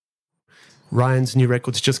Ryan's new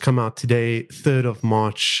record's just come out today, 3rd of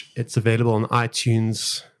March. It's available on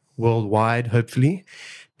iTunes worldwide, hopefully.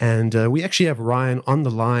 And we actually have Ryan on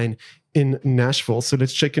the line in Nashville. So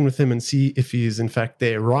let's check in with him and see if he is in fact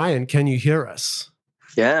there. Ryan, can you hear us?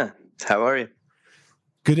 Yeah. How are you?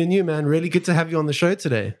 Good, and you, man. Really good to have you on the show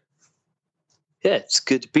today. Yeah, it's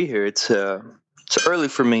good to be here. It's early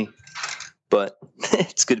for me, but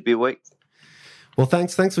it's good to be awake. Well,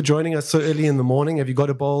 thanks for joining us so early in the morning. Have you got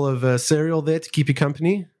a bowl of cereal there to keep you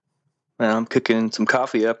company? I'm cooking some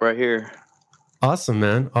coffee up right here. Awesome,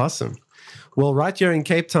 man. Awesome. Well, right here in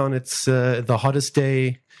Cape Town, it's the hottest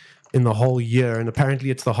day in the whole year, and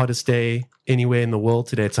apparently it's the hottest day anywhere in the world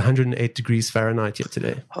today. It's 108 degrees Fahrenheit here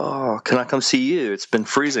today. Oh, can I come see you? It's been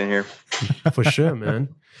freezing here. For sure,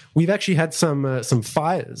 man. We've actually had some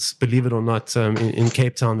fires, believe it or not, in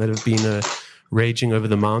Cape Town that have been raging over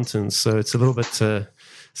the mountains. So it's a little bit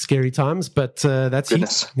scary times, but that's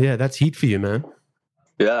Goodness. heat. Yeah, that's heat for you, man.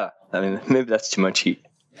 Yeah, I mean, maybe that's too much heat.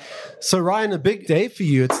 So, Ryan, a big day for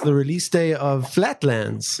you. It's the release day of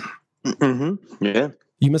Flatlands. Mm-hmm. Yeah.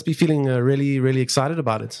 You must be feeling really, really excited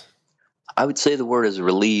about it. I would say the word is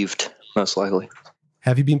relieved, most likely.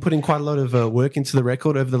 Have you been putting quite a lot of work into the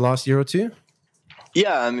record over the last year or two?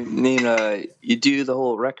 Yeah, I mean, you do the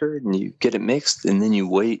whole record and you get it mixed, and then you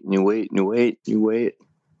wait and you wait and you wait and you wait.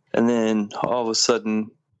 And then all of a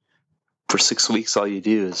sudden, for 6 weeks, all you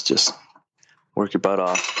do is just work your butt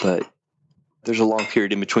off. But there's a long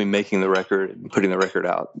period in between making the record and putting the record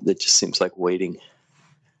out that just seems like waiting.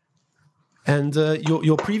 And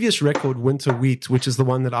your previous record, Winter Wheat, which is the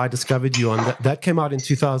one that I discovered you on, that came out in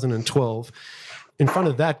 2012. In front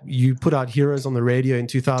of that, you put out Heroes on the Radio in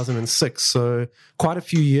 2006. So quite a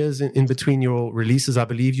few years in between your releases. I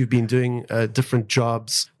believe you've been doing different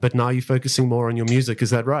jobs, but now you're focusing more on your music. Is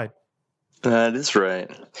that right? That is right.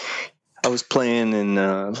 I was playing in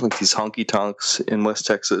like these honky tonks in West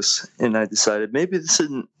Texas, and I decided maybe this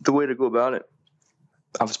isn't the way to go about it.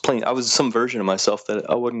 I was some version of myself that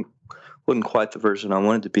I wasn't quite the version I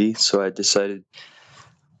wanted to be. So I decided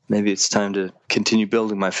maybe it's time to continue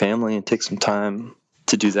building my family and take some time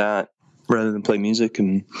to do that rather than play music.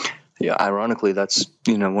 And yeah, ironically, that's,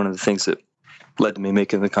 one of the things that led to me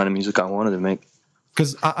making the kind of music I wanted to make.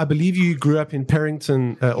 Because I believe you grew up in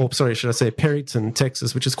Perryton,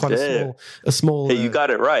 Texas, which is quite a small. Hey, you got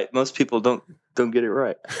it right. Most people don't get it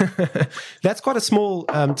right. That's quite a small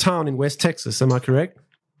town in West Texas. Am I correct?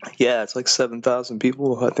 Yeah, it's like 7,000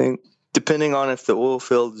 people, I think. Depending on if the oil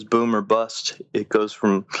field is boom or bust, it goes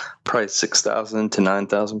from probably 6,000 to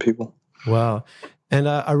 9,000 people. Wow. And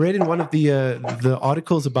I read in one of the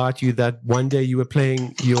articles about you that one day you were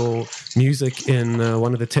playing your music in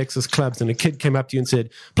one of the Texas clubs, and a kid came up to you and said,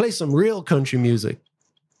 "Play some real country music."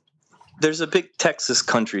 There's a big Texas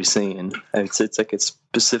country scene. It's like a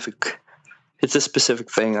specific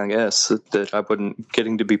thing, I guess, that I wasn't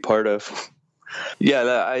getting to be part of.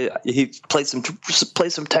 Yeah, he played some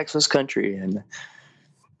Texas country, and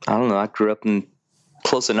I don't know. I grew up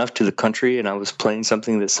close enough to the country, and I was playing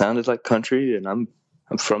something that sounded like country, and I'm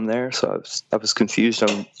from there, so I was confused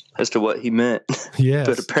as to what he meant. Yes.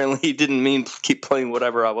 But apparently he didn't mean keep playing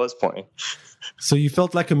whatever I was playing. So you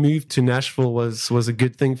felt like a move to Nashville was a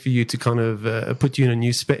good thing for you to kind of put you in a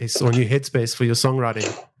new space or a new headspace for your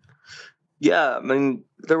songwriting. Yeah, I mean,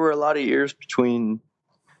 there were a lot of years between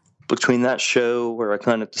that show where I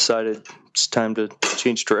kind of decided it's time to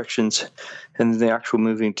change directions and the actual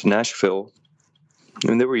moving to Nashville. I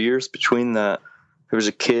mean, there were years between that. There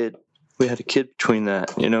was we had a kid between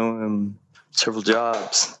that, several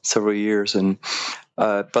jobs, several years. And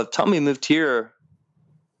by the time we moved here,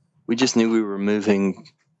 we just knew we were moving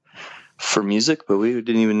for music, but we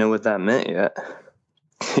didn't even know what that meant yet.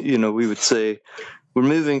 We would say we're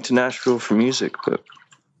moving to Nashville for music, but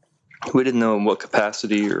we didn't know in what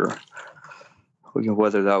capacity or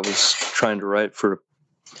whether that was trying to write for a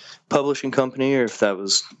publishing company or if that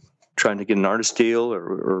was trying to get an artist deal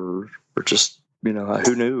or just,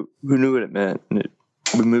 who knew what it meant. And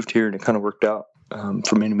we moved here and it kind of worked out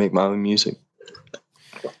for me to make my own music.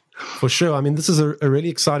 For sure. I mean, this is a really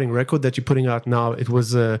exciting record that you're putting out now. It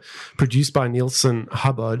was produced by Nielsen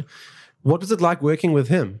Hubbard. What was it like working with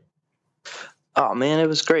him? Oh, man, it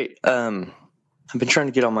was great. I've been trying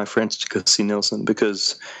to get all my friends to go see Nielsen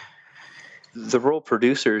because the role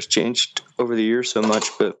producer has changed over the years so much,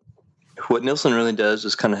 but what Nielsen really does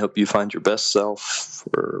is kind of help you find your best self,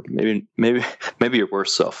 or maybe your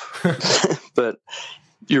worst self, but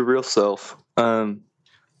your real self.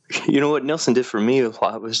 What Nielsen did for me a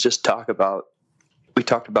lot was just we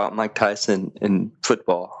talked about Mike Tyson and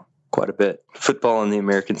football quite a bit, football in the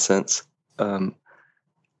American sense.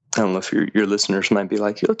 I don't know if your listeners might be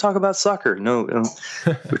like, "You'll talk about soccer." No,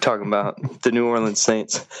 we're talking about the New Orleans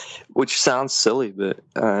Saints, which sounds silly, but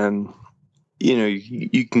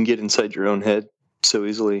you can get inside your own head so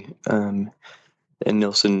easily. And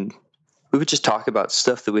Nilsson, we would just talk about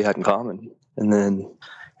stuff that we had in common, and then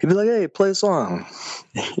he'd be like, "Hey, play a song."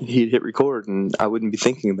 He'd hit record, and I wouldn't be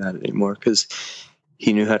thinking about it anymore because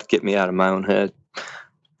he knew how to get me out of my own head.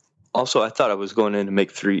 Also, I thought I was going in to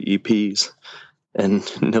make 3 EPs. And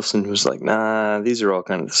Nilsson was like, "Nah, these are all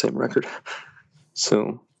kind of the same record."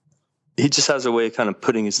 So he just has a way of kind of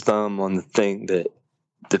putting his thumb on the thing that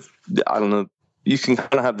I don't know. You can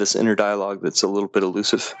kind of have this inner dialogue that's a little bit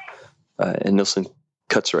elusive. And Nilsson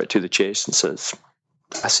cuts right to the chase and says,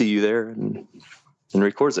 "I see you there," and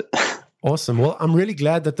records it. Awesome. Well, I'm really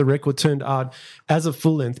glad that the record turned out as a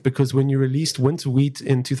full length, because when you released Winter Wheat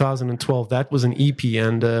in 2012, that was an EP,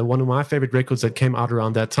 and one of my favorite records that came out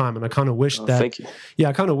around that time. And I kind of wish Thank you. Yeah,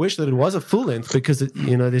 I kind of wish that it was a full length, because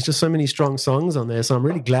there's just so many strong songs on there. So I'm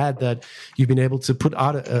really glad that you've been able to put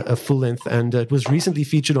out a full length, and it was recently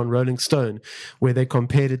featured on Rolling Stone, where they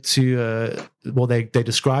compared it to, they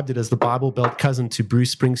described it as the Bible Belt cousin to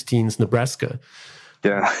Bruce Springsteen's Nebraska.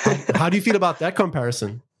 Yeah. How do you feel about that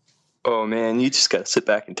comparison? Oh man, you just got to sit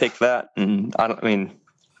back and take that. And I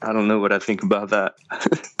don't know what I think about that,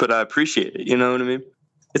 but I appreciate it. You know what I mean?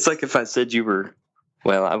 It's like if I said you were,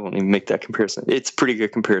 well, I won't even make that comparison. It's a pretty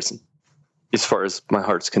good comparison as far as my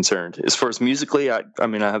heart's concerned. As far as musically, I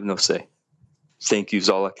have no say. Thank you is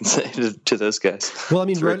all I can say to those guys. Well,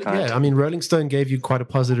 Rolling Stone gave you quite a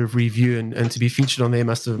positive review, and to be featured on there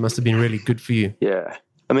must have been really good for you. Yeah.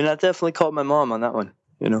 I definitely called my mom on that one,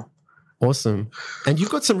 Awesome. And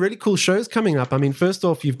you've got some really cool shows coming up. First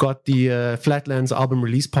off, you've got the Flatlands album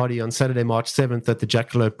release party on Saturday, March 7th at the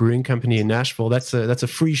Jackalope Brewing Company in Nashville. That's a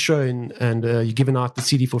free show, and you're giving out the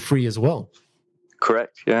CD for free as well.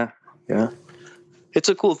 Correct. Yeah. It's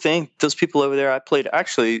a cool thing. Those people over there, I played,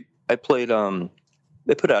 they put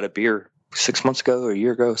out a beer 6 months ago or a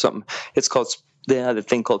year ago, something. They had a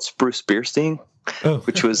thing called Spruce Beerstein.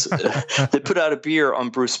 Which was they put out a beer on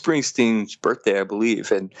Bruce Springsteen's birthday, I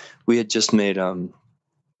believe, and we had just made a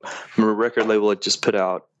record label had just put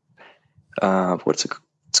out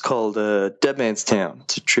it's called Dead Man's Town.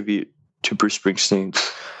 It's a tribute to Bruce Springsteen,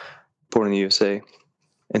 born in the USA.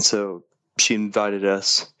 And so she invited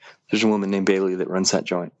us. There's a woman named Bailey that runs that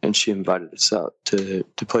joint, and she invited us out to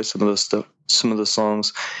play some of those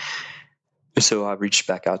songs. And so I reached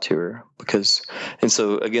back out to her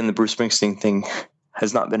again, the Bruce Springsteen thing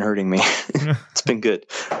has not been hurting me. It's been good.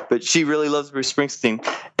 But she really loves Bruce Springsteen.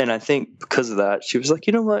 And I think because of that, she was like,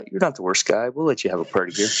 "You know what? You're not the worst guy. We'll let you have a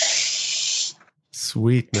party here."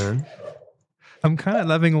 Sweet, man. I'm kind of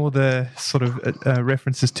loving all the sort of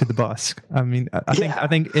references to the boss. I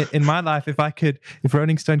think in my life, if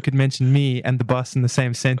Rolling Stone could mention me and the boss in the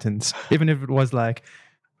same sentence, even if it was like,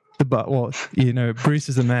 Bruce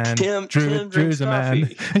is a man. Drew is a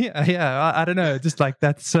man. Yeah. I don't know. Just like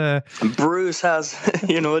that's. Bruce has,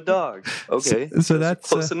 a dog. Okay, so that's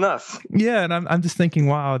close enough. Yeah, and I'm just thinking,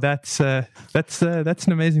 wow, that's an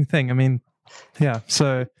amazing thing.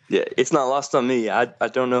 So yeah, it's not lost on me. I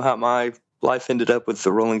don't know how my life ended up with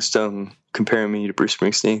the Rolling Stone comparing me to Bruce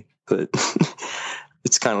Springsteen, but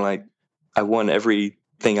it's kind of like I won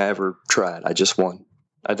everything I ever tried. I just won.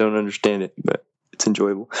 I don't understand it, but it's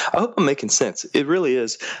enjoyable. I hope I'm making sense. It really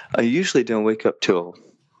is. I usually don't wake up till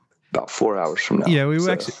about 4 hours from now. Yeah, we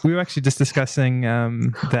were actually just discussing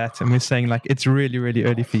that, and we're saying like it's really, really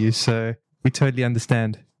early for you, so we totally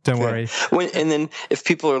understand. Don't worry. And then if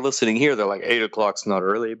people are listening here, they're like 8 o'clock's not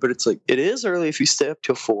early, but it's like it is early if you stay up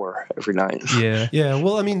till 4 every night. Yeah. Yeah.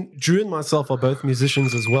 Well, Drew and myself are both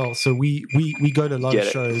musicians as well, so we go to a lot of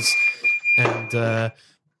shows, and.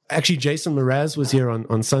 Actually, Jason Mraz was here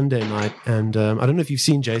on Sunday night, and I don't know if you've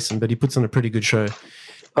seen Jason, but he puts on a pretty good show.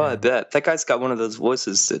 Oh, I bet. That guy's got one of those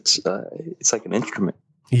voices that's it's like an instrument.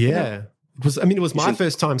 Yeah. It was my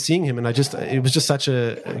first time seeing him, and it was just such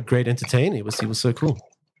a great entertainer. He was so cool.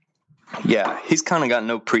 Yeah, he's kind of got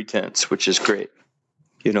no pretense, which is great.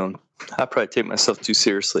 I probably take myself too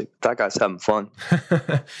seriously. That guy's having fun.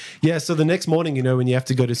 Yeah. So the next morning, when you have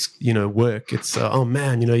to go to work, it's oh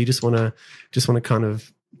man, you just want to kind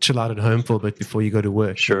of chill out at home for a bit before you go to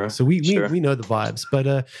work. Sure. So we know the vibes.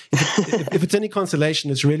 But if it's any consolation,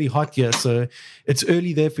 it's really hot here. So it's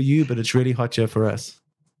early there for you, but it's really hot here for us.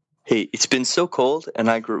 Hey, it's been so cold, and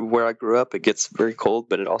where I grew up, it gets very cold,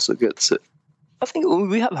 but it also gets. I think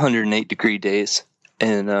we have 108-degree days,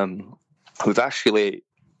 and we've actually.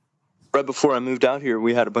 Right before I moved out here,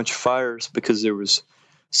 we had a bunch of fires because there was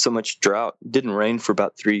so much drought. It didn't rain for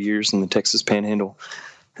about 3 years in the Texas Panhandle.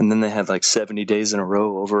 and then they had like 70 days in a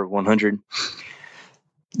row over 100.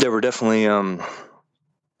 There were definitely a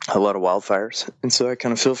lot of wildfires, and so I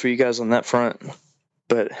kind of feel for you guys on that front.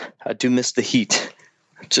 But I do miss the heat,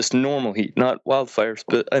 just normal heat, not wildfires,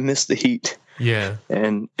 but I miss the heat. Yeah.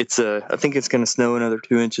 And I think it's going to snow another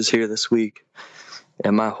 2 inches here this week,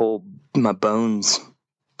 and my bones,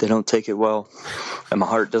 they don't take it well, and my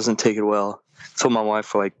heart doesn't take it well. I told my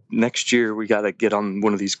wife, like, next year we got to get on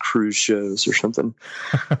one of these cruise shows or something,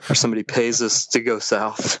 or somebody pays us to go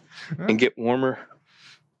south and get warmer.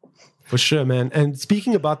 For sure, man. And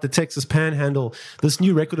speaking about the Texas Panhandle, this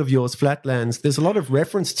new record of yours, Flatlands, there's a lot of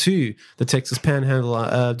reference to the Texas Panhandle.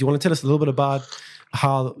 Do you want to tell us a little bit about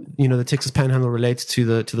how, the Texas Panhandle relates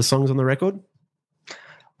to the songs on the record?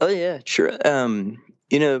 Oh yeah, sure.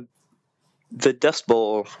 The Dust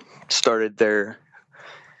Bowl started there.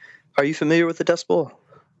 Are you familiar with the Dust Bowl?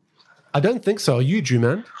 I don't think so. Are you, Drew,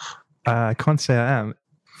 man? I can't say I am.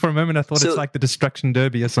 For a moment, I thought it's like the Destruction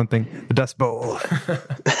Derby or something. The Dust Bowl.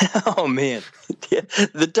 Oh, man. Yeah,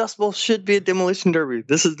 the Dust Bowl should be a demolition derby.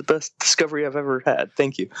 This is the best discovery I've ever had.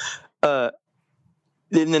 Thank you. In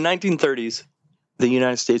the 1930s, the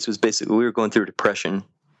United States was we were going through a depression.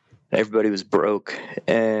 Everybody was broke.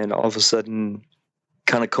 And all of a sudden,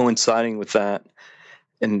 kind of coinciding with that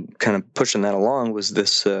and kind of pushing that along was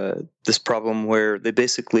this problem where they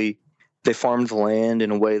farmed the land in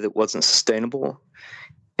a way that wasn't sustainable.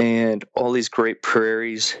 And all these great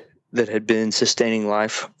prairies that had been sustaining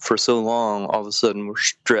life for so long, all of a sudden were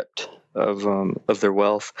stripped of their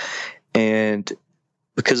wealth. And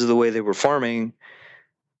because of the way they were farming,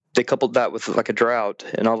 they coupled that with like a drought,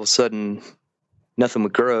 and all of a sudden nothing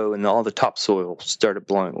would grow, and all the topsoil started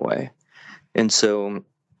blowing away. And so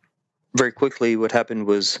very quickly what happened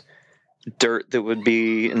was dirt that would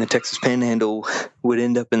be in the Texas Panhandle would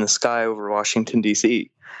end up in the sky over Washington, D.C.,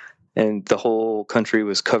 and the whole country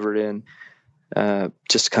was covered in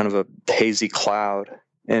just kind of a hazy cloud.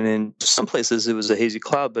 And in some places it was a hazy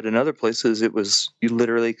cloud, but in other places you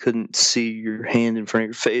literally couldn't see your hand in front of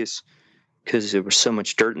your face because there was so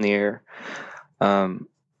much dirt in the air. Well,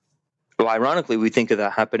 ironically, we think of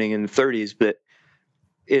that happening in the 30s, but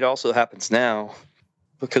it also happens now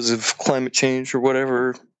because of climate change or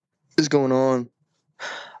whatever is going on.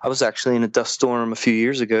 I was actually in a dust storm a few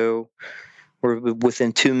years ago where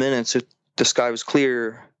within 2 minutes the sky was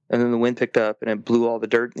clear, and then the wind picked up and it blew all the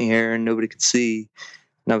dirt in the air and nobody could see.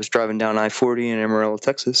 And I was driving down I-40 in Amarillo,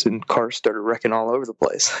 Texas, and cars started wrecking all over the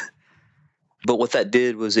place. But what that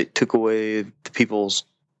did was it took away the people's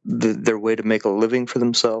their way to make a living for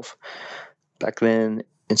themselves back then.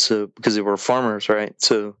 And so, because they were farmers, right?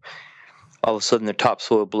 So all of a sudden their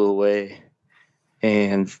topsoil blew away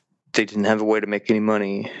and they didn't have a way to make any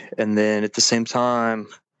money. And then at the same time,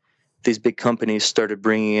 these big companies started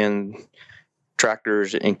bringing in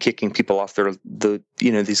tractors and kicking people off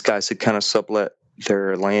these guys had kind of sublet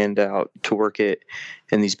their land out to work it,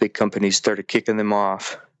 and these big companies started kicking them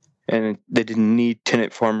off, and they didn't need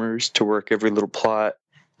tenant farmers to work every little plot.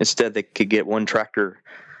 Instead, they could get one tractor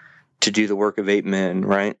to do the work of 8 men,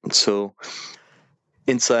 right? And so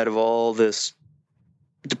inside of all this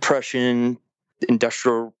depression,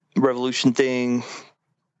 industrial revolution thing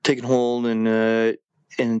taking hold, and at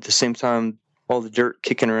the same time, all the dirt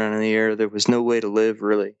kicking around in the air, there was no way to live,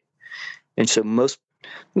 really. And so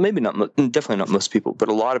definitely not most people, but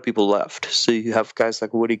a lot of people left. So you have guys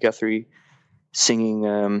like Woody Guthrie singing,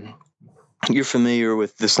 you're familiar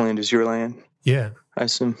with This Land Is Your Land? Yeah. I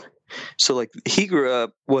assume. So like he grew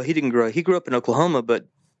up in Oklahoma, but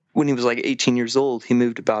when he was like 18 years old, he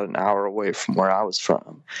moved about an hour away from where I was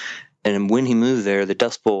from. And when he moved there, the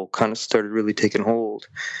Dust Bowl kind of started really taking hold.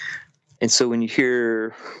 And so when you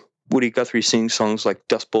hear Woody Guthrie sing songs like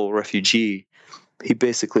Dust Bowl Refugee, he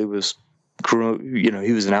basically he was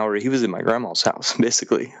in my grandma's house,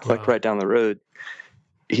 basically. Wow. Like right down the road.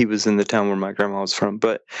 He was in the town where my grandma was from.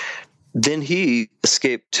 But then he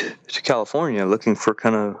escaped to California looking for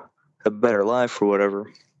kind of a better life or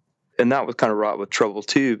whatever. And that was kind of wrought with trouble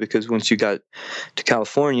too, because once you got to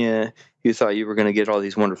California, you thought you were going to get all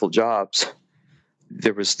these wonderful jobs.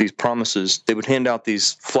 There was these promises. They would hand out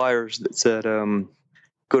these flyers that said,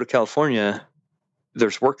 go to California,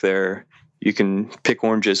 there's work there, you can pick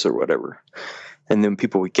oranges or whatever. And then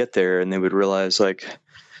people would get there and they would realize like,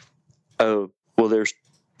 oh, well, there's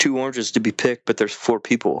 2 oranges to be picked, but there's 4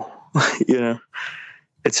 people, And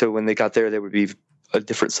so when they got there would be a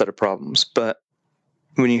different set of problems. But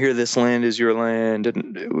when you hear This Land Is Your Land,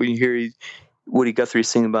 and when you hear Woody Guthrie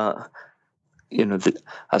sing about,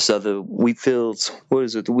 I saw the wheat fields,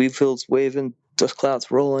 the wheat fields waving, dust clouds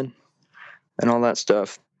rolling, and all that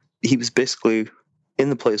stuff. He was basically in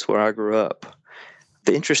the place where I grew up.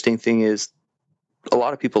 the interesting thing is a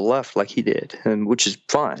lot of people left like he did, and which is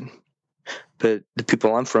fine. But the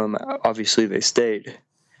people I'm from, obviously they stayed.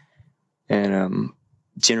 And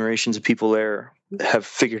generations of people there have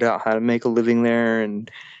figured out how to make a living there and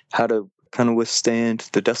how to kind of withstand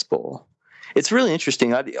the Dust Bowl. It's really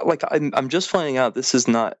interesting. I'm just finding out this is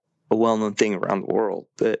not a well-known thing around the world,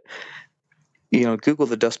 but Google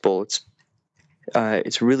the Dust Bowl.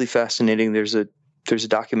 It's really fascinating. There's a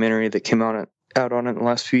documentary that came out on it in the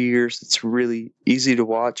last few years. It's really easy to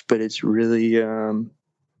watch, but it's really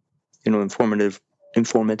informative.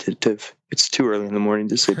 It's too early in the morning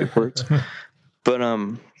to say big words. But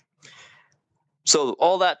so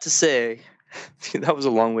all that to say, that was a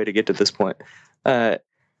long way to get to this point. The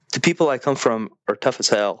people I come from are tough as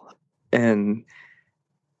hell, and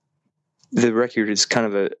the record is kind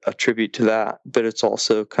of a tribute to that, but it's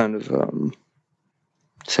also kind of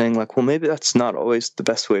saying like, well, maybe that's not always the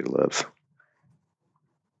best way to live.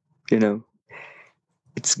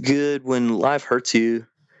 It's good when life hurts you.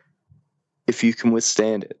 If you can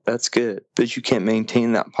withstand it, that's good, but you can't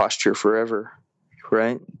maintain that posture forever,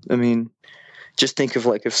 right? I mean, just think of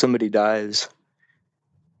like if somebody dies,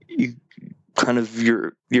 you kind of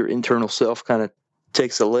your internal self kind of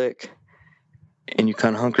takes a lick, and you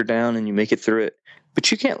kind of hunker down and you make it through it.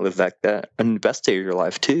 But you can't live like that on the best day of your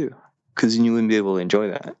life too, because you wouldn't be able to enjoy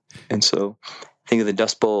that. And so, think of the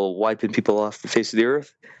Dust Bowl wiping people off the face of the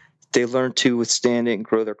earth. They learned to withstand it and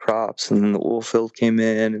grow their crops, and then the oil field came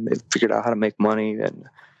in, and they figured out how to make money,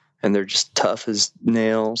 and they're just tough as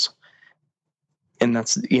nails. And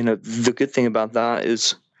that's the good thing about that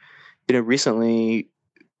is, recently,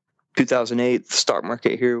 2008, the stock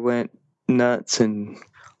market here went nuts, and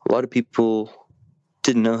a lot of people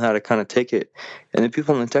didn't know how to kind of take it, and the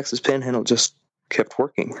people in the Texas Panhandle just kept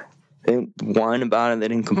working. They didn't whine about it. They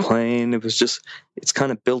didn't complain. It's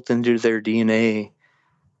kind of built into their DNA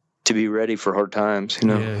to be ready for hard times,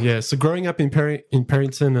 Yeah. So growing up in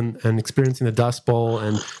Perryton and experiencing the Dust Bowl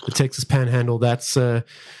and the Texas Panhandle, that's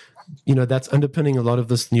that's underpinning a lot of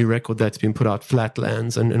this new record that's been put out,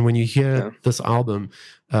 Flatlands. And when you hear this album,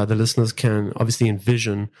 the listeners can obviously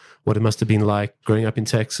envision what it must have been like growing up in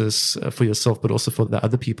Texas for yourself, but also for the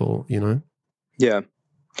other people, Yeah.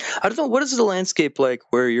 I don't know. What is the landscape like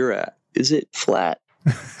where you're at? Is it flat?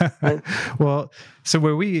 Well, so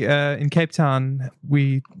where we in Cape Town,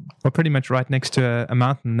 we are pretty much right next to a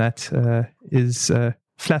mountain that is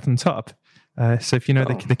flat on top. So if you know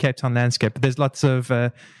the Cape Town landscape, there's lots of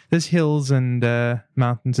there's hills and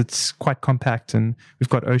mountains. It's quite compact, and we've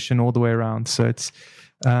got ocean all the way around. So it's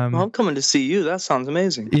well, I'm coming to see you. That sounds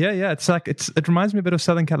amazing. Yeah. It's like it reminds me a bit of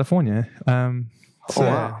Southern California.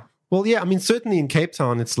 Wow. Well, yeah. I mean, certainly in Cape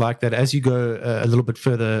Town, it's like that. As you go a little bit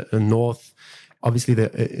further north, obviously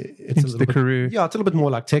it's a little bit, Karoo. Yeah, it's a little bit more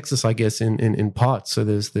like Texas, I guess, in parts. So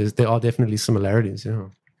there are definitely similarities. Yeah.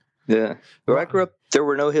 Yeah. Where I grew up, there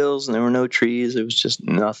were no hills and there were no trees. It was just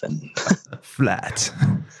nothing. Flat.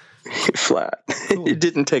 Flat. Cool. It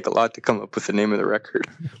didn't take a lot to come up with the name of the record.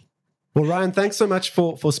 Well, Ryan, thanks so much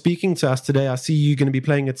for speaking to us today. I see you're going to be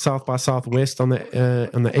playing at South by Southwest on the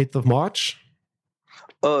 8th of March.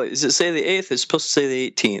 Oh, does it say the 8th? It's supposed to say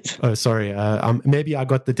the 18th. Oh, sorry. Maybe I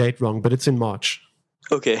got the date wrong, but it's in March.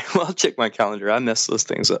 Okay. Well, I'll check my calendar. I mess those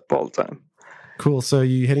things up all the time. Cool. So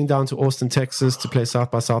you're heading down to Austin, Texas to play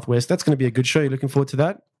South by Southwest. That's going to be a good show. You're looking forward to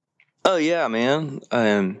that? Oh, yeah, man.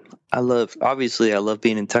 I love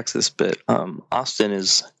being in Texas, but Austin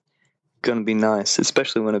is going to be nice,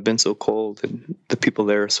 especially when it's been so cold and the people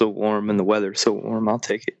there are so warm and the weather is so warm. I'll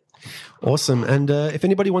take it. Awesome. And if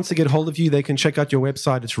anybody wants to get hold of you, they can check out your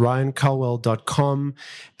website. It's ryanculwell.com.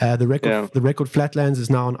 The record Flatlands is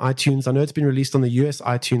now on iTunes. I know it's been released on the US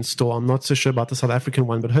iTunes store. I'm not so sure about the South African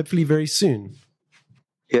one, but hopefully very soon.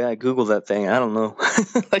 Yeah, I Googled that thing. I don't know.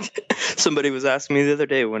 Like somebody was asking me the other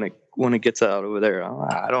day when it gets out over there.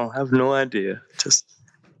 I don't have no idea.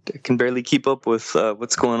 I can barely keep up with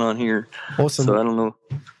what's going on here. Awesome. So I don't know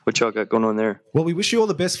what y'all got going on there. Well, we wish you all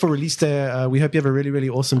the best for release day. We hope you have a really, really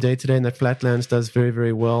awesome day today and that Flatlands does very,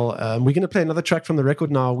 very well. We're going to play another track from the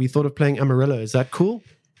record now. We thought of playing Amarillo. Is that cool?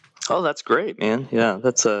 Oh, that's great, man. Yeah,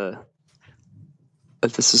 this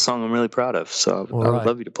is a song I'm really proud of. So I would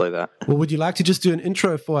love you to play that. Well, would you like to just do an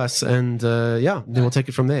intro for us? And then we'll take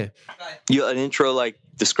it from there. An intro like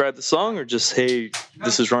describe the song or just, hey,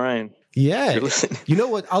 this is Ryan? Yeah. You know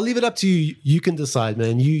what? I'll leave it up to you. You can decide,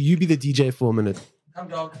 man. You be the DJ for a minute. I'm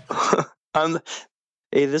dog.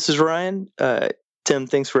 Hey, this is Ryan. Tim,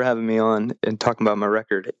 thanks for having me on and talking about my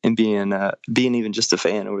record and being even just a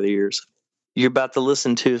fan over the years. You're about to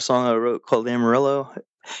listen to a song I wrote called Amarillo.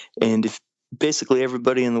 And if basically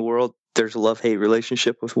everybody in the world there's a love-hate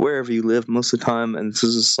relationship with wherever you live most of the time. And this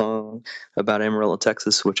is a song about Amarillo,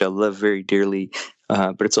 Texas, which I love very dearly.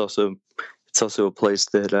 But it's also a place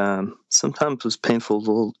that sometimes was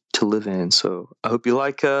painful to live in. So I hope you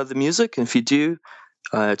like the music. And if you do,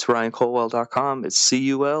 it's RyanCulwell.com. It's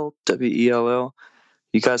CULWELL.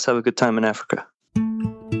 You guys have a good time in Africa.